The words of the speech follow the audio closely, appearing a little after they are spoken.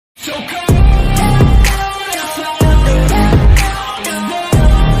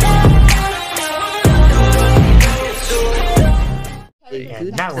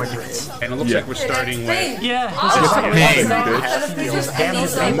And now we're doing it. And it looks like we're starting with... Yeah. Her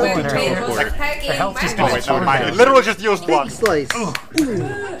health just wait, never mind. It literally just used one.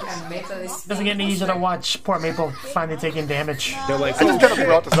 Doesn't get any easier to watch poor Maple finally taking damage. They're like, I just kind of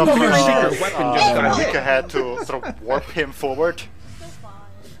brought this up your because secret weapon just got Mika had to sort of warp him forward.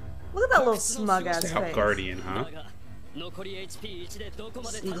 Look at that little smug ass face. Guardian, huh?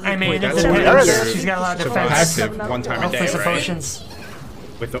 I mean, That's she's got a lot of defense. Passive, one time a day, Hopefully right? potions.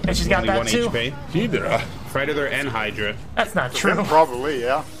 With And she's got only that one too? HP. Hydra. Predator and Hydra. That's not true. Probably,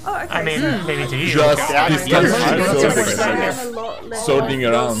 yeah. Oh, okay. I mean, maybe to you. Just distance Yeah. sorting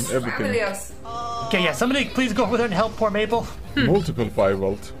around everything. Okay, yeah, somebody please go over there and help poor Maple. Multiple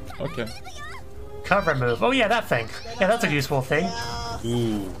 5-volt. Okay. Cover move. Oh yeah, that thing. Yeah, that's a useful thing.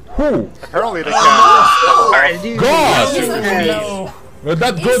 Ooh. Apparently they can. God! No. Well,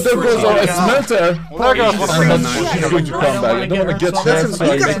 that goes on a smelter. Well, there goes one of And them. then she's going to come back. I don't want to get her, so I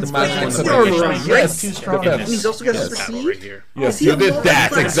make the match on the bench. Yes, defense. He's also got Yes. to Right here. Yes, you did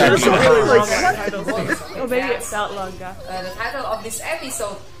that, exactly. Oh, maybe it felt longer. The title of this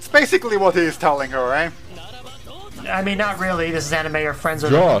episode. It's basically what he's telling her, eh? I mean, not really. This is anime or friends are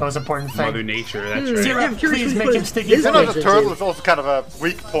God. the most important thing. Mother Nature, that's right. Zero, I'm curious please who make put him it- sticky. This You know, one- the turtle is also kind of a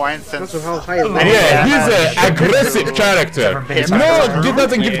weak point since. Also, how high And yeah, he's an aggressive character. No, it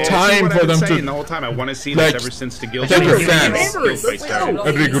doesn't give time for them The to whole time I want to see like, this ever since the guild take a started. stance.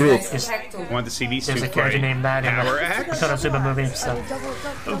 started. regroup. I wanted to see these two There's a character fight. named that in Power the Axe. Konosuba movie, so...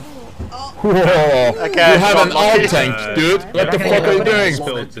 Whoa, you have an all tank, dude. What the fuck are you doing?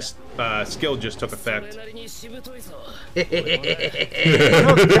 This skill just took effect.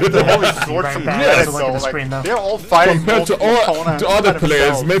 The holy sword Right from back. Reddit, Look at though, the screen, though. like, they're all fighting Compared to other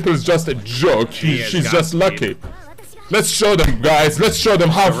players, Maple's just a joke. She's just lucky. Let's show them, guys. Let's show them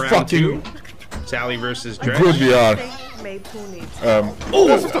how Round fucking two. Sally versus Dredge. good we are. Maple needs.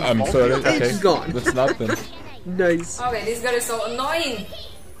 I'm sorry. Okay, It's gone. that's nothing. Nice. Okay, this guy is so annoying.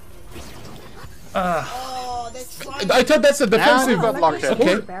 I thought that's a defensive. got locked in.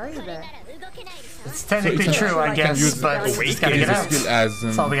 Okay. Barrier there. It's technically So true, I guess, use but the it's gotta use get a out. skill as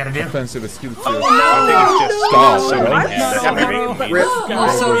That's all we gotta do. offensive skill to I think it's just stop.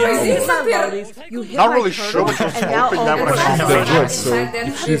 You hit Not my really turtle, sure what you're and now hoping all that the would way happen. The down. joke, so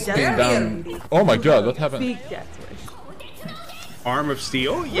if she's pinned down. Oh my god, what happened? Big death wish. Arm of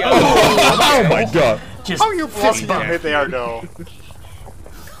Steel. Yeah. Oh my god. Just How you fist blocking bump. mid there, though?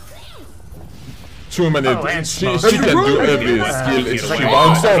 Too many. Oh, and She smoke. can do every skill if she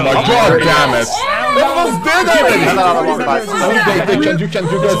wants. Oh my god, damn it. That was dead already. You can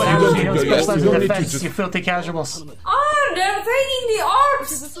do that. You don't Specialize in need to defense, just. you filthy casuals. Oh, they're taking the orbs.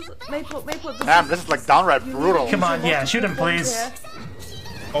 This is Maple. This Damn, this is like downright brutal. Come on, yeah, shoot him, please.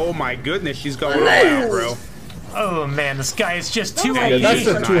 Oh my goodness, she's going all out, bro. Oh man, this guy is just too Yeah, that's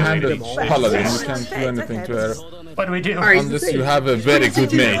OP. a two-handed paladin. You can't do anything to her What do we do? unless you have a very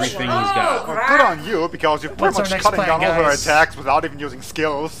good mage. Everything he's got. Good on you, because you're pretty What's our much next cutting plan, down all her guys? attacks without even using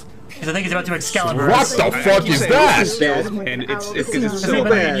skills. Because I think he's about to Excalibur. What the fuck is that? And it's because it's Even, so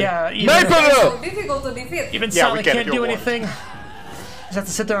bad. yeah, even, Maple! Difficult to defeat. even Yeah, Sally we can't can't do do one. anything. Just have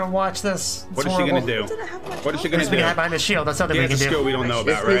to sit there and watch this. It's What is she gonna horrible. do? What is she gonna We can hide do? behind the shield. That's something She we has can a skill do. we don't know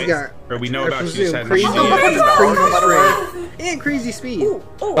about, He's right? got, Or we know I about. She just presume, hasn't crazy, seen crazy it. strength and crazy speed.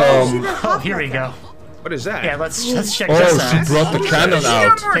 Oh, here we go. What is that? Yeah, let's check Oh, this she out. brought the cannon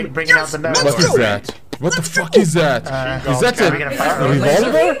out. Bringing out the metal. What is that? What the fuck is that? Is that Are we gonna fire a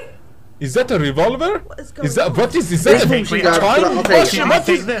revolver? Is that a revolver? Is that what is that? This A one she got, time? I'll take She it. might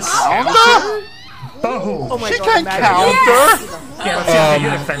take this. Boom. Oh my She god, can imagine. counter! Yeah, let's see how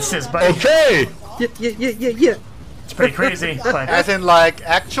your defense is, buddy. Okay. Yeah. It's pretty crazy, but As in, like,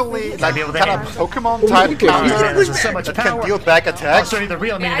 actually, like, be able to kind hit. of Pokemon type Oh, man, counter this is so much that power. can deal back I'll attacks. show you the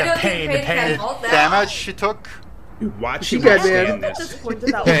real meaning I of don't pain. think The Pain can pain. hold that. Damage she took. Watch She him got understand man. this. Just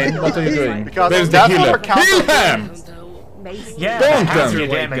pointed out Pain, what are you doing? Because There's the that's healer. what counter- Heal him! Mason. Yeah, Don't that has them. your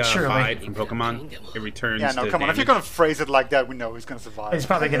Like damage, surely. hide from Pokemon, it returns. Yeah, no, to come on. If you're damage. gonna phrase it like that, we know he's gonna survive. He's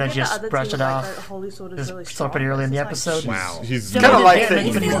probably gonna I think the just other brush two it was like, off. the Holy Sword is It's really still strong. pretty early in the It's like- episode. Wow. He's Kinda like damage,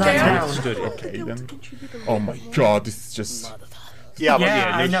 things. but he's not down. okay then. Oh my god, this is just. Yeah, but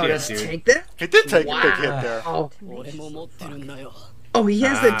Yeah, I no shit, noticed. dude. Take that? he did take a big hit there. Oh, Oh, he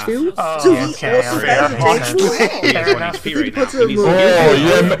has that too? Oh, So he okay, also okay, has a okay. tank move? He has Fair 1 enough. HP He right puts now. it He needs in to Oh,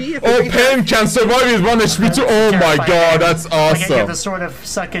 get yeah. Oh, Pain can survive with 1 HP too. Oh my god, that's I can't get the awesome. sort of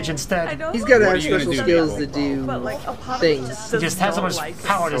suckage instead. He's got to What have are you gonna special do, skills Nicole? to do But like a pot things. He just has so much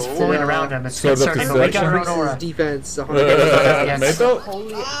power just So, flowing around him. It's so that's concerning, the but we got our own Increases aura. defense 100%. Yes. Maple?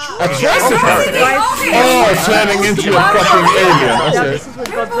 Holy Atrocity! Oh, turning into a fucking alien. Okay. This is what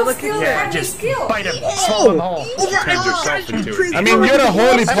Godzilla kicks Yeah, in. just bite him, swallow him whole. Turns yourself into it. I mean, you're a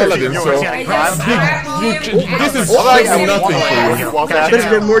holy paladin, so this is fucking nothing for you. Better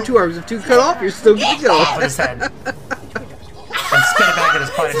than more 2 arms. If 2 cut off, you're still good to go. Off with his head. And spit it back at his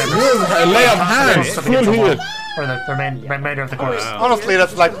party members. A lay of hands, full healed. Or the remainder of the corpse. Honestly,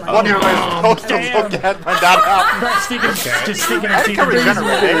 that's like what you're supposed to look at when that happens. Right, sneaking, just sneaking and I can sneaking.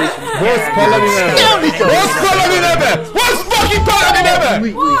 regenerate. What's paladin ever? What's paladin ever? What's fucking paladin ever?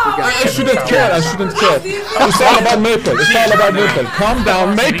 Completely forgot. I shouldn't care, I shouldn't care. It's all about Maple, it's all about Maple. Calm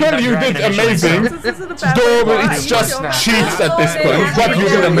down, Maple, you did amazing. This isn't a bad Though way. it's just cheats at this point, but you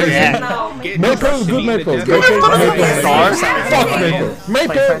did amazing. Maple, good Maple. Maple. Fuck Maple.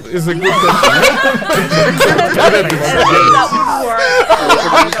 Maple is a good person. She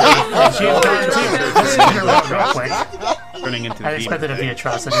had gone too. This is real quick. Turning into I the expected demon. it to be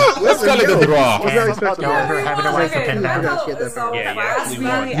atrocity. Let's call it a draw. Was not expecting No that. longer having a wife for pin I down. forgot she had that power. Yeah, you actually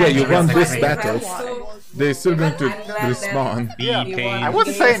won. Yeah, you won this battle. They're still going to respawn. Yeah, Pain. I would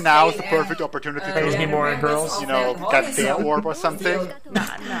say now is the perfect opportunity Praise me to, more, girls. you know, get the orb or something.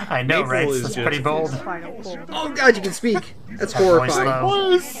 I know, right? is That's just- pretty bold. Oh god, you can speak. That's Voice horrifying.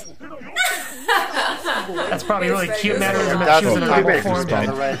 low. That's probably really cute mannerism if That's she was in a okay. normal form, On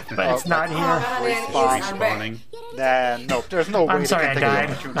the right. but it's not here. Spawning. Then no, there's no way I'm sorry I they can take died.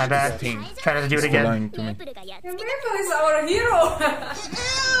 the opportunity My to bad. do that. Try not to do it Still again. lying to me. Maple is our hero.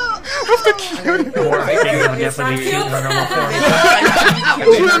 More things would definitely be cute in her normal form.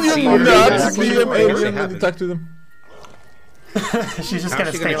 Can you not see him alien when you talk to them? She's just How's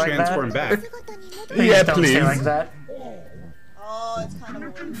gonna she stay gonna like transform that. back? Please Yeah, don't stay please. like that.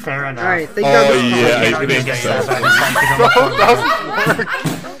 Fair enough. Alright, thank Oh God. yeah, I think so.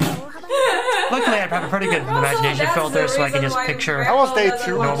 Luckily, I have a pretty good imagination filter, so I can just picture That was day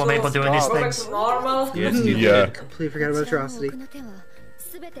 2. normal Maple doing these things. Normal. Yes, you Yeah. Completely forgot about atrocity. Time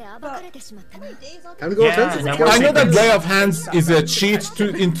to go Yeah, offensive. no Let's more go. I know that Lay of Hands is a cheat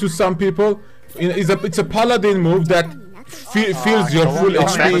into some people. It's a paladin move that fills your full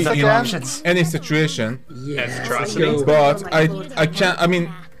HP in any situation. Yeah, let's atrocity. go. But I can't. I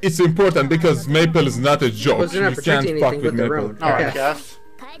mean, it's important because Maple is not a joke. Because they're not You protecting can't fuck anything with but their Maple. own. Oh, I Okay. guess.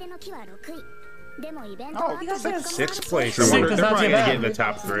 Oh, Sixth place. Sixth They're is not probably too gonna bad. get in the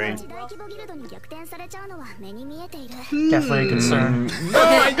top 3. Definitely a concern. No,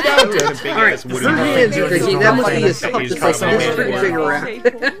 I doubt it. Alright, What her hands are crazy. That must be a tough He's to like probably this pretty one. figure out.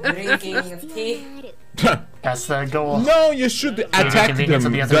 Drinking tea. That's the goal. No, you should attack convenience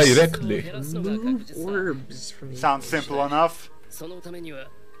them of the others. directly. Move orbs from sounds simple enough.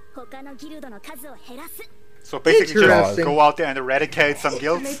 So basically, just Interesting. go out there and eradicate some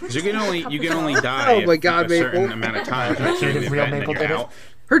guilds. You can only die Oh my God, a certain Maple. amount of time during the Real event, and Maple then did you're it. out.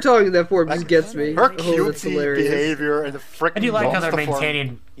 Her talking to that form just gets me. Her Oh, that's cutesy hilarious. behavior and the freaking I do like how they're monster form.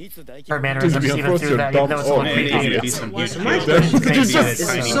 maintaining her mannerisms To be even enforced through that, even though it's a little your And dumb it creepy. gives you some huge My kills. question Could you Maybe just- a If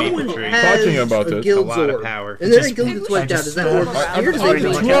tiny someone maple tree. has Talking about a it. guild A lot of orb, power. and then a Just- guild gets wiped I out, just- does that orb disappear? Does I'm they sorry,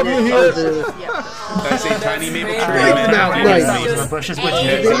 maintain look it? at Or it. the... That's a tiny maple tree. Right man. about Maybe right. it's The bushes with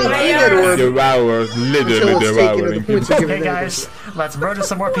They you. maintain that orb Devour, until literally it's taken or the devouring points are people. given. Hey guys, let's murder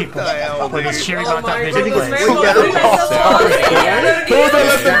some more people. With this cheery Oh montage my music goodness, plays. Maple. Who let the bus out?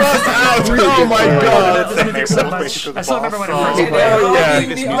 Oh my god! Doesn't it do so much? I still remember when it first Oh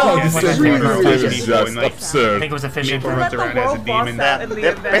played. yeah, no, this is Really just I I absurd. think it was efficient Maple for runs around as a demon.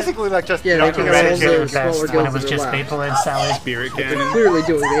 They're basically like just, Yeah, you know, they can have all eradicating those best smaller when it guilds was that just are left. Maple and Sally. Spirit They're cannon. clearly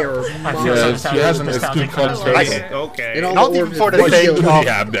doing their I feel Yeah, so she nostalgic, hasn't nostalgic escaped for those culture. days. Okay. And all Not the even orbs for are the sake taken. of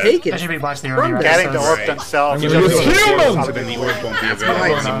have that. Take I should it. be watching the earlier getting the episodes. orb themselves. I mean, Just it's go to the humans! orb, so then the orb won't be available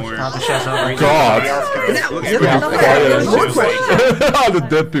Nice. anymore. Now the show's over. God! Look Yeah, at there's more questions. All the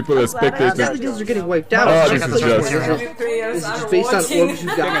dead people are Now the spectators. guilds are getting wiped out. Oh, It's this just is like, just- this is just based on orbs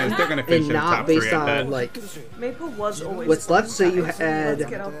you've got, They're gonna finish and in the not top based 3, I bet. on like Maple was always what's left. Say you had, say you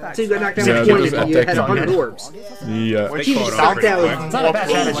got knocked down Yeah, with they're 20, just but you had attacking 100 you. orbs. Yeah. Which They you caught on knocked pretty out quick. It's not a bad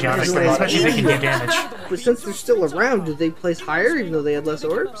strategy, honestly, especially if you can do damage. But since they're still around, did they place higher even though they had less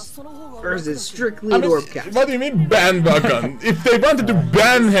orbs? Or is it strictly I an mean, orb cap? what do you mean ban Bakan? If they wanted to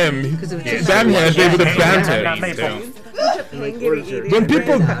ban him, Because if it's just ban him, they would have banned Not him. Maple. So, like, orbs are- When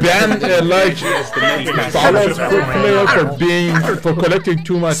people ban like followed pro player for collecting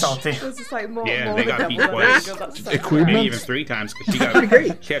too much Salty. This is like more, Yeah, more they of a got beat devil twice. than that's Maybe equipment. even 3 times because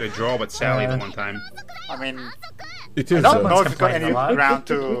she had a draw with Sally the one time. I mean, It I is. don't know if you've got complaining any a lot. ground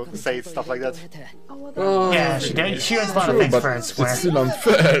to say stuff like that. Oh, Yeah, she earns a lot of True, things but for it square. it's still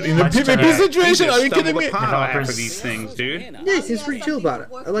unfair in a Much PvP better. situation. Are you kidding me? After these things, dude. yeah, he seems pretty chill about it.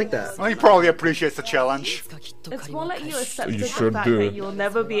 I like that. Well, he probably appreciates the challenge. It's more like you accept You the sure fact do. that you'll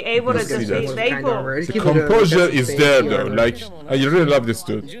never be able to You see defeat that. Maple. The composure is there though. Like, I really love this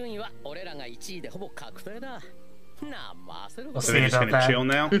dude. We'll So see they're just about gonna that. chill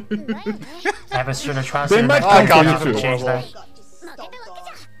now. Have a string atrocity. They might come for you to too. change that.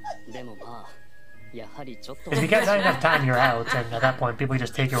 If you get not enough time, you're out, and at that point, people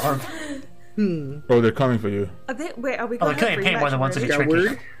just take your orb. Oh, they're coming for you. Are they, wait, are we Oh, going they to couldn't pay more than once to You be got tricky.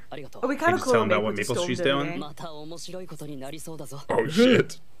 word? Are we kind of Just tell cool them about what Maple Street's doing. Oh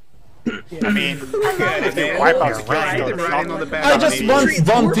shit. I mean, if they wipe out the right. kills, They're riding on the back I of just the want idiot.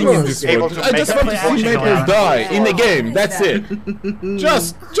 one thing in this Able world. to I make just them want to see actually Maple go die in the game. That's it.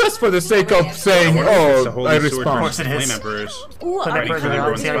 Just for the sake of saying, It's a oh, holy I sword respond. course it is. Flame Emperors. Ooh, Put I that person for their around,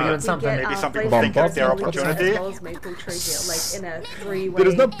 own see how you're doing spot. something. maybe some people Bump think up. it's their opportunity. There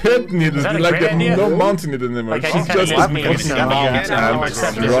is no pet needed. Is that a Like great idea? no mountain needed anymore. Like, I She's can kinda just use me, pushing so- them out Yeah, and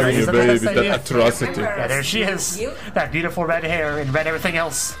running away with that atrocity. Yeah, there she is. That beautiful red hair and red everything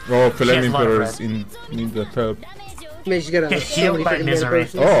else. Oh, She has Flame a lot of Emperors red. in the pub. Man, she's got Get so healed many by freaking misery.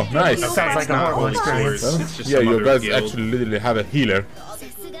 potions. Oh, nice. Sounds like a Not horrible holy experience. swords. It's just Yeah, some you other guys guild. actually literally have a healer.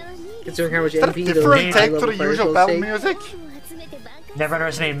 Considering how much Is that a MP those different take to high-level the fire usual spells battle take? music? Never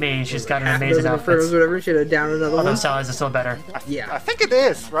underestimate me. She's got an Half amazing dozen outfit. infernos, whatever, should have down another Although one. Sally's is still better. Yeah. I think it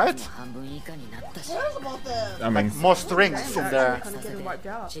is, right? I mean, More strings in there.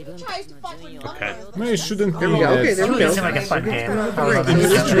 Okay. no, it shouldn't be There we go. Okay, there we It go. seemed like a fun game. I Alright, love so In it. this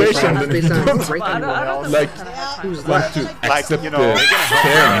this situation, is then based you on don't ranking one. like Who's want left? to Like, accept you the know,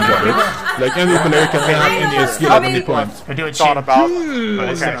 sharing of it. Like any player can have any skill at any point. We're doing thought shit. about Oh, what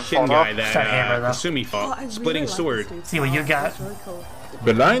this is kind that of Shin follow guy that Shut hammer, though. Kasumi fought. Splitting sword. See what you got.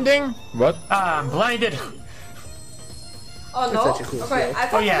 Blinding? What? I'm blinded. Oh no? such a cool Okay, I Oh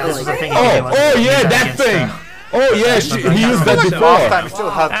thought yeah, this was the thing. Oh yeah, that thing! Oh yeah, he used that Last before. time you still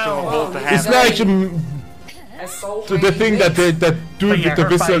had to hold the hand. It's like I saw the thing that that dude yeah, with the her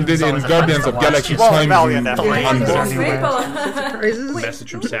whistle fighting did is in always a Guardians fun of to watch. Galaxy Well, Time Valiant you effort. under. Prizes? Message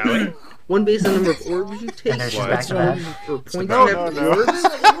from Sally. One based on the number of orbs you take. And then she's What? back to that. For points you No, have no, with no. orbs.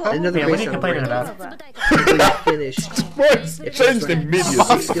 Another Yeah, what are based you on complaining rank. about? Before you finish. Voice changed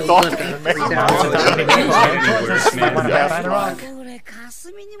immediately. Skills left out of 3,000. I want to Yeah. fight a rock.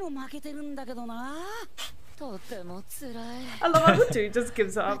 I love how the dude just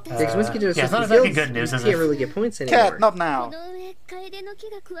gives up. Yeah, 'cause once you get to a Yeah, it's not certain exactly field, good news, you is can't it? really get points anymore. Cat, not now.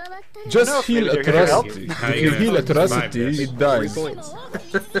 Just heal maybe they're atrocity. How If you you gonna heal survive atrocity, this? it dies. Points.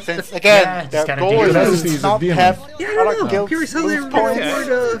 Since again, Yeah, just their gotta goal do is Atrocity to is a not demon. have Yeah, I other don't know. guilds Curious how they lose points.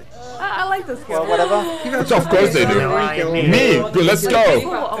 reward I like this Well, game. whatever. Of course they do. Me, good, let's People go.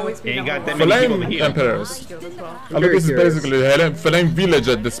 will always be Yeah, you the got whole them many people Flame to heal. Emperors. guild as well. I look, this is basically Flame Village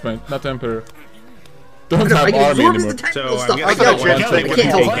at this point, not Emperor. Don't I have can army absorb the anymore. technical So stuff. I'm I guessing got that you. once Joe, they I you would can't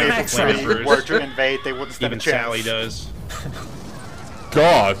can't help take hold it. it. Flame Emperors, Were to invade, they wouldn't stand a even chance. Sally does.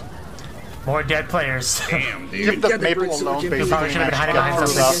 God. More dead players. Damn, dude. Give the Yeah, they Maple bring so alone much basically probably should've been hiding behind matched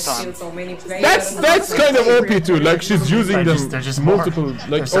something. last time. killed so many players. That's kind of OP too. Like she's using They're them just more. multiple, like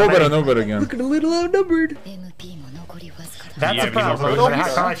There's so over many. and over again. Look at a little outnumbered. That's Yeah, the be more problem. No focused.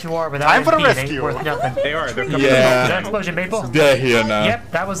 matter how much you are without Time for the MP, it ain't rescue. worth nothing. They are. They're coming. Yeah. That explosion, Maple. They're here now.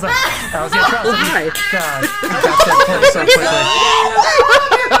 Yep, that was the atrocity. Hi. God, you got that close so quickly.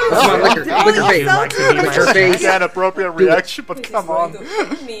 Oh, lick her You like face. to be Lick my her friend face. An appropriate reaction, but come on. Oh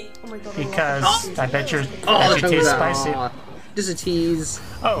my god. because I bet your Oh, taste that spicy. was just a tease.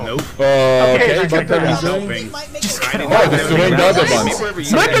 Oh, Nope. Okay, Okay, but that is Helping. Oh, destroying the other ones.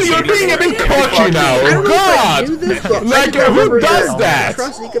 Michael, you're being a bit cocky now. I don't know if I God! knew this, but Like, I remember who does that that?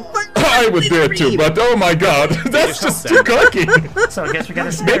 atrocity could fight I would do it too, but oh my god, that's just too cocky. so I guess we gotta Maple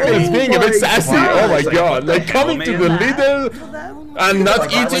is spare being a bit sassy. Oh my god, like hell, coming to man? the leader and not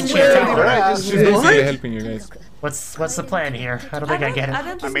Why would eating she well. attack? She's basically helping you guys. What's the plan here? I don't think I get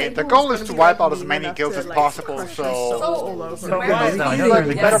it. I mean, the goal is to wipe out as many guilds as possible, so... But why though? You're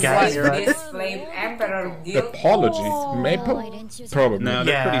the good guy. You're right. This Flame Emperor guild. Apology, Maple? Probably. No,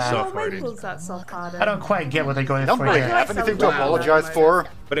 they're pretty Yeah. soft-hearted. Maple's that soft-hearted. I don't quite get what they're going Don't for really here. have anything to apologize for.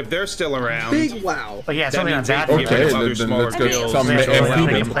 But if they're still around, big wow. But yeah, it's that really means not they bad. can Okay, get rid of then other smaller let's get guilds. some so MP allow them.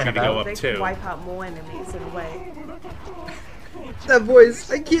 them to go They up can too. wipe out more enemies in a way. That voice.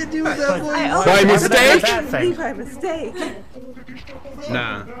 I can't do that voice. By mistake? Bad thing. By mistake.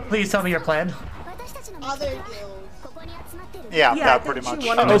 Nah. Please tell me your plan. Yeah, Yeah, I that pretty think much. she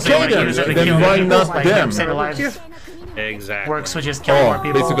wanted Okay then why not them? Save lives. Exactly. Works would just kill more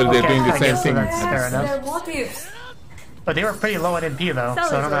people. Basically they're doing the I same guess thing. That's fair enough. Their motives. But they were pretty low in MP though, so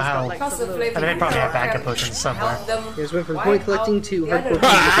I don't know how. I Contemplating mean, they probably have backup potions somewhere. help them You guys went from wipe point collecting out to the other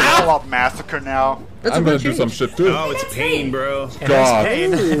hardcore. All out massacre now. That's I'm a gonna good do some change. shit too. Oh, it's pain, bro. And God. it's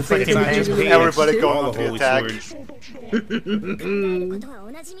pain. Ooh, It's like it's Not just pain. pain. Everybody it's go all on the the holy attack. swords.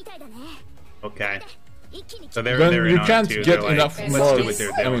 Okay. So they're Then in you on it can't too. get They're like, enough let's more. do what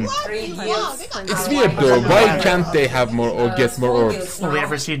they're I mean, doing. 3 heals. it's weird though. Why can't they have more or get more orbs? Will we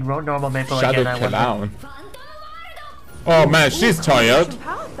ever see normal Maple Shadow again? I wonder. Clown. Oh man, she's tired.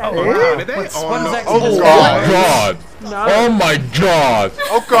 Oh, did they? What is no. that? Oh God. No. Oh my God.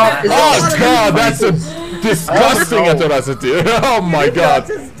 Oh god. Oh God, that's a disgusting atrocity. Oh my God.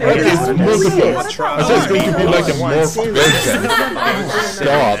 That is multiple. I thought it's going to be like a morph version.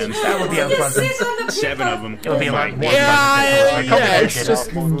 God. That would be unpleasant. 7 of them. It would be a lot more Yeah, it's just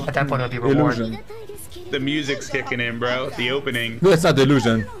At that point, it would be reward. illusion. The music's kicking in, bro. The opening. No, it's not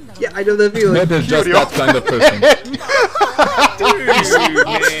illusion. Yeah, I know that feeling. Maybe just that kind of person. Dude, man.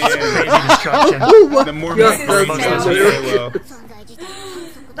 Crazy destruction. Oh my The more God. my brain goes yellow.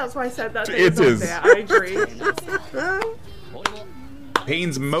 That's why I said that. It is. I agree.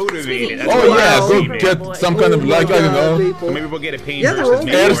 Pain's motivated. That's Oh what yeah, I go see, man. get some kind of like, I don't know, So maybe we'll get a pain Yeah, they're versus all-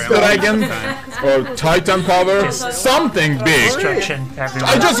 maybe Air around Dragon sometime. or Titan Power, something big. Destruction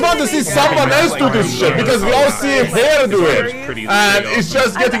everywhere. I just want to see someone else do this shit because we all see her do it, and it's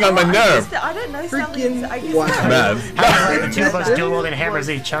just getting on my nerve. I don't know. Freaking I guess wow. Man, How the two of us dual wielding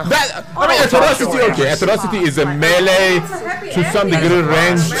hammers each, huh? that I mean, atrocity. Okay, atrocity is a melee to some degree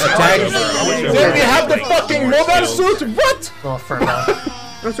range attack. Then we have the fucking mobile suit. What? Little furlough.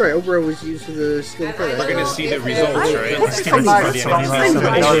 That's right, Obra was used for the skill for We're that. gonna see the results, right? Let's give it Nice. to somebody.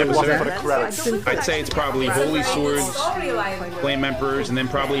 I'd say it's probably Holy Swords, Flame Emperors, and then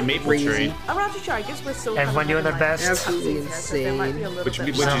probably Maple Trade, I'm not too sure. I guess we're still. Everyone doing their best. Absolutely There might be a insane. little which bit.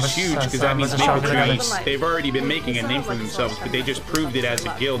 is huge because that means Maple Trade, they've already been making a name for themselves, but they just proved it as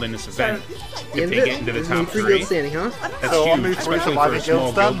a guild in this event. If they get into the top 3 3, guilds standing, huh? that's So huge, only 3 especially for a surviving small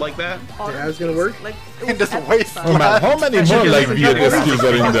guilds then? guild like that. That was gonna work. Like, In this wasteland. Oh man, how many more like VS skills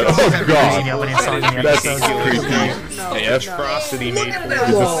are in there? Oh god, that's creepy. AF. Atrocity made for Is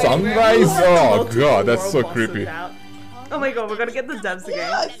it sunrise? Oh god, that's so creepy. Oh my god, we're gonna get the devs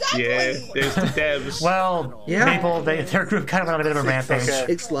again. Yeah, there's the devs. Well, Yeah. Maple, their group kind of went on a bit of a rampage. Okay.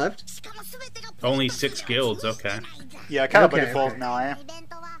 It's left. Only 6 guilds, okay. Yeah, kind of by Okay, default okay. now, eh?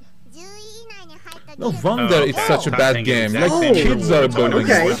 No wonder it's such a bad game. Like Oh. kids are building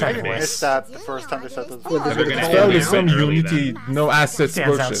Okay. it. I missed that the first time they said this. Well, there's They're gonna gonna be Probably end some it early Unity, then. no assets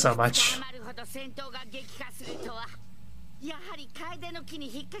Stands out bullshit. so much.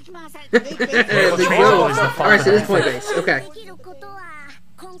 Big Trade deal. is the fault Alright, so of this point base. Okay.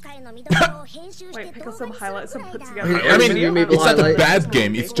 Wait, pick up some highlights and put together. I mean, You maybe it's not a highlight. bad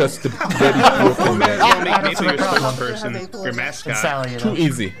game, it's just a very broken game. Yeah, That's Maple, my your problem. spokesperson, your mascot. Sally, you Too know.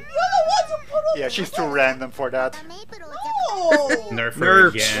 easy. Yeah, she's too random for that. Nerf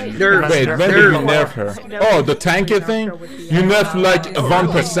her Nerf. again. Nerf. Wait, when did we nerf her? Oh, the tanky thing? You nerf like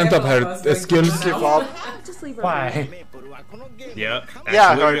 1% of her skills? Give up. Just leave her. Why? Yep.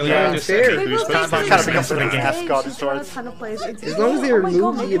 Yeah, Literally yeah. what I just Fair. said. You're supposed to Kind Kind of of becomes the a game. mascot in She's got a sorts. ton of plays. As long as they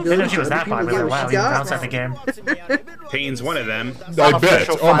remove the I didn't know ability she was for that other people to popular. get Wow, what you she bounced got. at the game. Pain's one of them. I bet.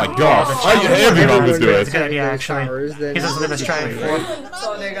 Oh my god. Everyone would do It's a it. good idea, actually. He's something that's trying for.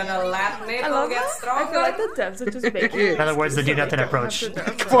 So they're gonna let I Maple love get that. I stronger. feel like the devs are just making In other words, the do nothing approach. Why the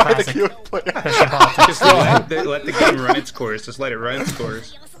Classic. cute player? Especially politics. Just let the game run its course. Just let it run its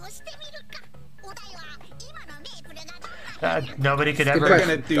course. Nobody could Good ever. We're question.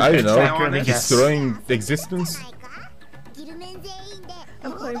 gonna do I don't bits know. now on this. Yes. Destroying existence?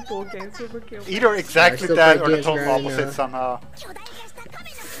 I'm playing board games with Bogyoryoku. Either exactly still that play or the games total around, opposite somehow.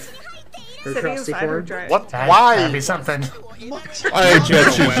 Her Sitting cross inside her form. dress. What? That'd be Why? something. I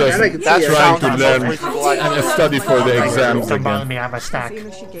bet she's That I just can That see. trying to sounds learn unreasonable. and study for the exams Don't bother again. me, I have a stack. Seeing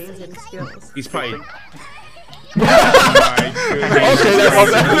if she gains any skills. He's probably. Oh my goodness.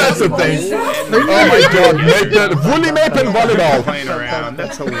 Okay, that's a thing. Oh my god, Maple, Woolly Maple volleyball. Playing around.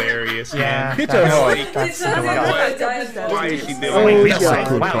 That's hilarious, Yeah. man. Hit her hard. That's the one. Why is she doing Oh, Wait, yeah. really?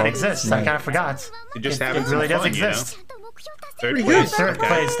 Cool Wow, call. it exists. I kind of forgot. You just It having some really does fun, you know? exist. Third Pretty place. good. Third okay.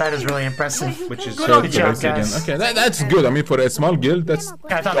 place, that is really impressive. Which is Third Good job, place again. guys. Okay, that's good. I mean, for a small guild, that's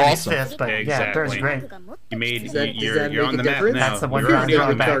I thought maybe awesome. fifth, but yeah, third's Exactly. great. You made Does that you're on make the a map difference? now. That's the one You're already you're on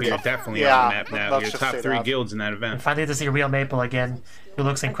the on map. target. You're definitely Yeah, on the map now. let's Your just top say 3 that. guilds in that event. Finally to see real Maple again, who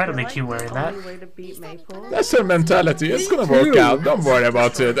looks incredibly cute wearing that. Way to beat Maple. That's her mentality. It's gonna work out. Don't worry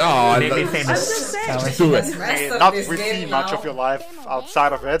about it. Oh, I Made me love famous. do it. May not redeem much of your life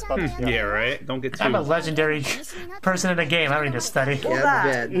outside of it, but Yeah, right. Don't get too. I'm a legendary person in a game. I don't need to study. Yeah,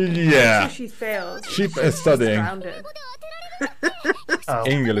 that. bad. Yeah. She fails. Sheep is studying Grounded. Oh.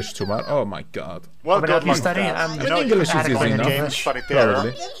 English too much. Oh my god. well, But good help you luck study? with that. I'm You know, English is adequate easy in enough. game English. study there,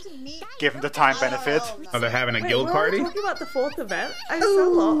 Probably. given the time benefit. Oh, they're having a Wait, guild we're party. talking about the 4th event? I'm so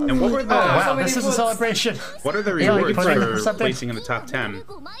lost. And what were the Wow, this is a celebration. what are the Yeah, like rewards putting for something- placing in the top 10?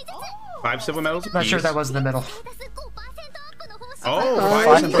 5 silver medals apiece. Not sure if that was in the middle.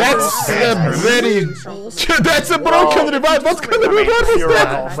 Oh, That's a very. That's a broken revive. What kind of revive is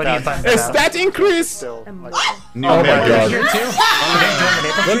that? What do you find A out? stat increase? Still, like, New Oh my map. god. Here too? You didn't join the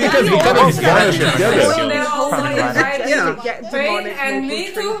Maple Well, Tree? because we got Oh, these guys yeah. together. Probably not. Yeah. Get Wait, demonic and Maple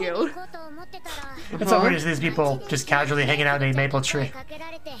me Tree too? Guild. It's so weird to see these people just casually hanging out in a maple tree.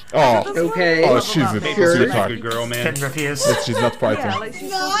 Oh, Okay. oh, she's a Sure. sweetheart. Good girl, man. Couldn't refuse. But she's not Yeah, fighting. like she's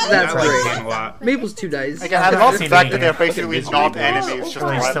That's I like great. Pam a lot. Maple's too nice. again, I love the seen fact it that they're again. basically not enemies, just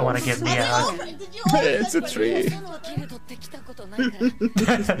Really still want to rivals. give me a... It's a tree.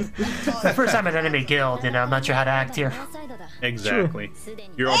 The first time at enemy guild, you know, I'm not sure how to act here. Exactly.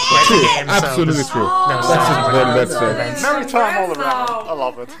 You're all It's a playing. game, so Absolutely there's true. No That's just sense very in that's events. Merry time all around. I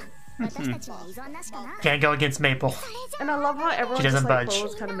love it. Can't go against Maple. And I love how everyone She doesn't just like budge.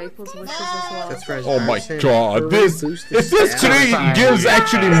 follows kind of Maple's wishes as well. That's right. Oh my Harrison. god. This Boost if this stat. three guilds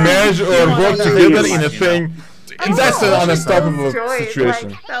actually merge or work together in a thing, that's an unstoppable Joy, situation.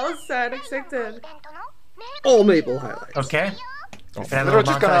 Like, that was so unexpected. All Maple highlights. Okay. Oh, Can I have a We're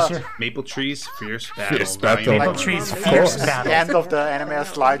little just gonna- montage here? Maple Trees, Fierce Battle. Fierce Battle. Maple Volume Trees, Of fierce course. battle. The end of the anime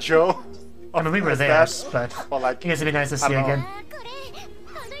slideshow. I mean, we were Is there, that- but Well, like, I guess it'd be nice to see don't know. again.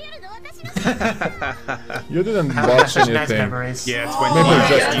 You didn't watch Such nice anything. memories. Yeah, it's when Maybe you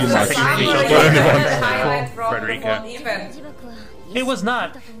just too much for anyone. Highlight from Frederica. the event. It was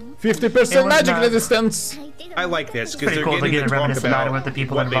not. 50% magic not- resistance. I like this because Pretty they're cool to getting get to a talk reminiscent about it about with the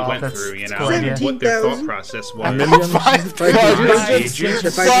people what they involved. went That's through, you know, cool idea. what their thought 17,000? process A was. million? Five Five digits. digits?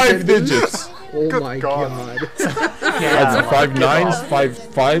 The 5 digits. Oh my God. god. That's Yeah. 5 9s, 5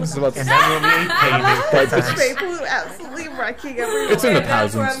 5s. What's And then we'll meet Five Payday. digits. Maple absolutely wrecking everyone. It's in the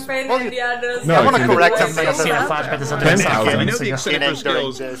That's where thousands. Pain and the others. No, I want it's to in the- correct him I've because seen a of flashback to something 10,000. I know minutes the ago. extent of her during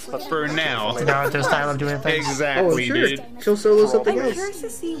skills, this, but for now. Naruto's style of doing things. Oh, Exactly, sure. dude. She'll solo something I'm else. curious to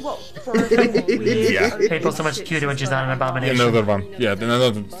see what version Yeah. Maple's so much cuter when she's not an abomination. Another one. Yeah,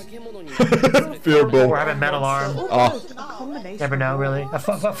 another. Fearable. Or have a metal arm. Oh. combination. Never know, really. A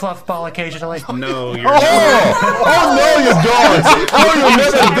fluff ball occasionally. No, you're Oh no, you don't! Oh, you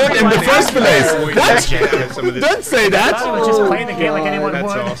never did in the first place! What? Don't say I that! thought it was just playing the game like anyone That's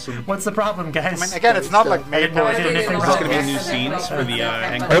would. awesome. What's the problem, guys? I mean, again, it's not like I didn't know I Maple. did anything There's going to be wrong. new scenes for the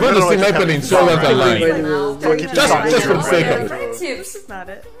end I want to see Maple in Sword Art Online. Just for the sake of it. Friendships. That's not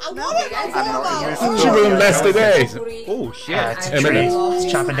it. I don't know. She will last today. Oh shit! It's a A tree. minute.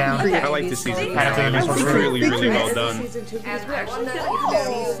 It's chopping down. I like the season Add it to the finale. next It's one. really, really well done. Season 2 because we I actually wonder get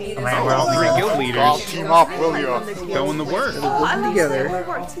if to see Am I Oh, wrong? all 3 guild God, leaders team up, will you? going to work. Together.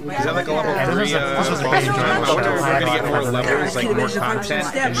 Is that like a level Yeah, this 3 was a boss great run? show. I wonder if we're going to get more Yeah. levels, like more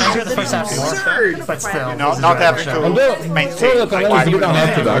content. And I'm sure the first half more, Absurd. but still. Not this is a not great having show. to Although maintain Sword Art Online is a bit We're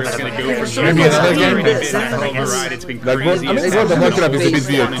unorthodox. going to go for Maybe another game. It's been a hell of a ride. It's been Like, crazy. I mean, It's World of been Warcraft is a bit Based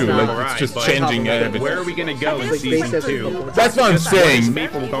weird on too. that. Like, it's just But changing where everything. are we going to go in Like season base 2? That's what I'm Is saying.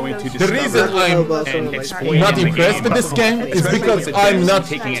 Maple going to The reason discover I'm and exploit not in the impressed game? with this game is Especially because with the I'm devs not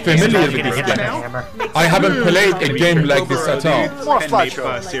taking it familiar easy with Gonna this hit that game. hammer. I haven't played a game like this at all.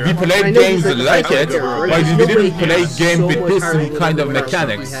 We played games like it, but we didn't play game with this kind of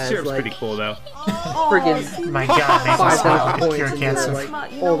mechanics. Syrup's pretty cool though. Friggin' My god, Maple smile 5,000 could points cure and cancer.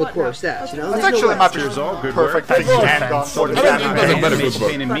 like all the core stats, you know? That's There's actually no my Cheers all, good perfect work. thing to end on for this I mean, it doesn't anime. matter. Make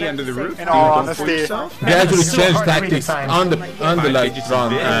pain and me under the roof. In Dude, all don't fool honesty, yourself. They actually so changed hard to read tactics the time. on the like digits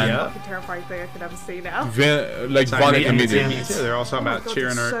run is big, and yeah. the terrifying thing I could ever see now. like Sorry, won me it and immediately. me too. They're all talking about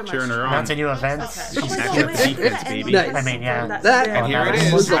cheering her on. Not to new events. She's Actually, cute. the defense, baby. Nice. I mean, yeah. That And here it That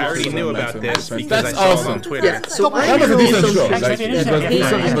is. was I already awesome. knew about this because That's I saw it awesome. on Twitter. Yeah, so That was a decent show. Actually, Like, it it is was a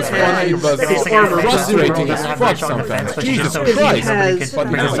decent, it was different funny, it was Basically, frustrating doesn't as have fuck very strong defense, sometimes. but she's Jesus so Christ! somebody could put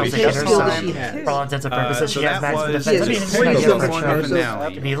Now herself we together, can so she has. for all intents and purposes, So she has that maximum was defense. I mean, Yes, it's a good idea so for much sure. more so.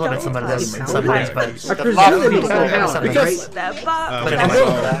 You need a little bit some of this in some ways, but I presume it was all out, Because- right? but But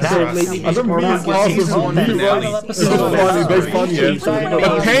So it's maybe I don't mean it's awesome. It was funny, very funny.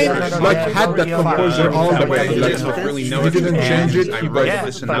 But Pain like had that composure all the way. Like really he know it. didn't change it. He I like read Yeah,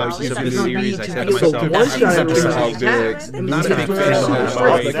 this and not But some of the you don't series. need I to said be to so myself, one I'm shot not attacks. a big fan of the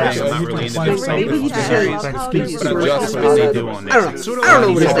story thing. I'm not really into the Maybe he just series. has But just what they do on I don't this. know. I don't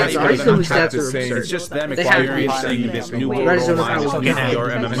know what his stats are. I just know his stats are It's absurd. It's just them They have to be experiencing this new Right, world so online I was of getting your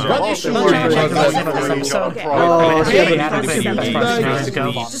it. MMO. What issue was episode. Oh, Hey, yeah, yeah, but but it's that's far too to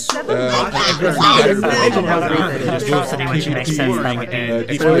go. Atrocity, which makes sense. That would be.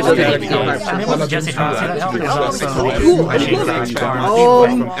 I mean, wasn't Jesse trying to say that help? It was also Cool. I changed the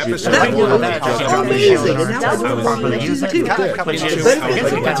That was amazing. And now I so do properly it use it, too. which is, But I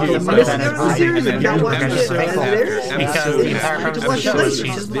guess, because we missing out on the series and not watching it as theirs. because the entire purpose of the show is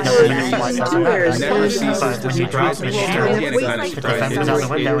she's never been influenced as a but when you drop the shield, the defense is out the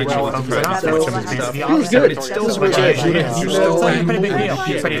window and she focuses on offense, so it's basically Feels opposite. good. It's still Which switching. is pretty big deal.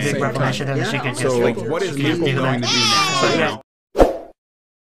 Pretty big revelation that she could just So, what is Maple going to do next?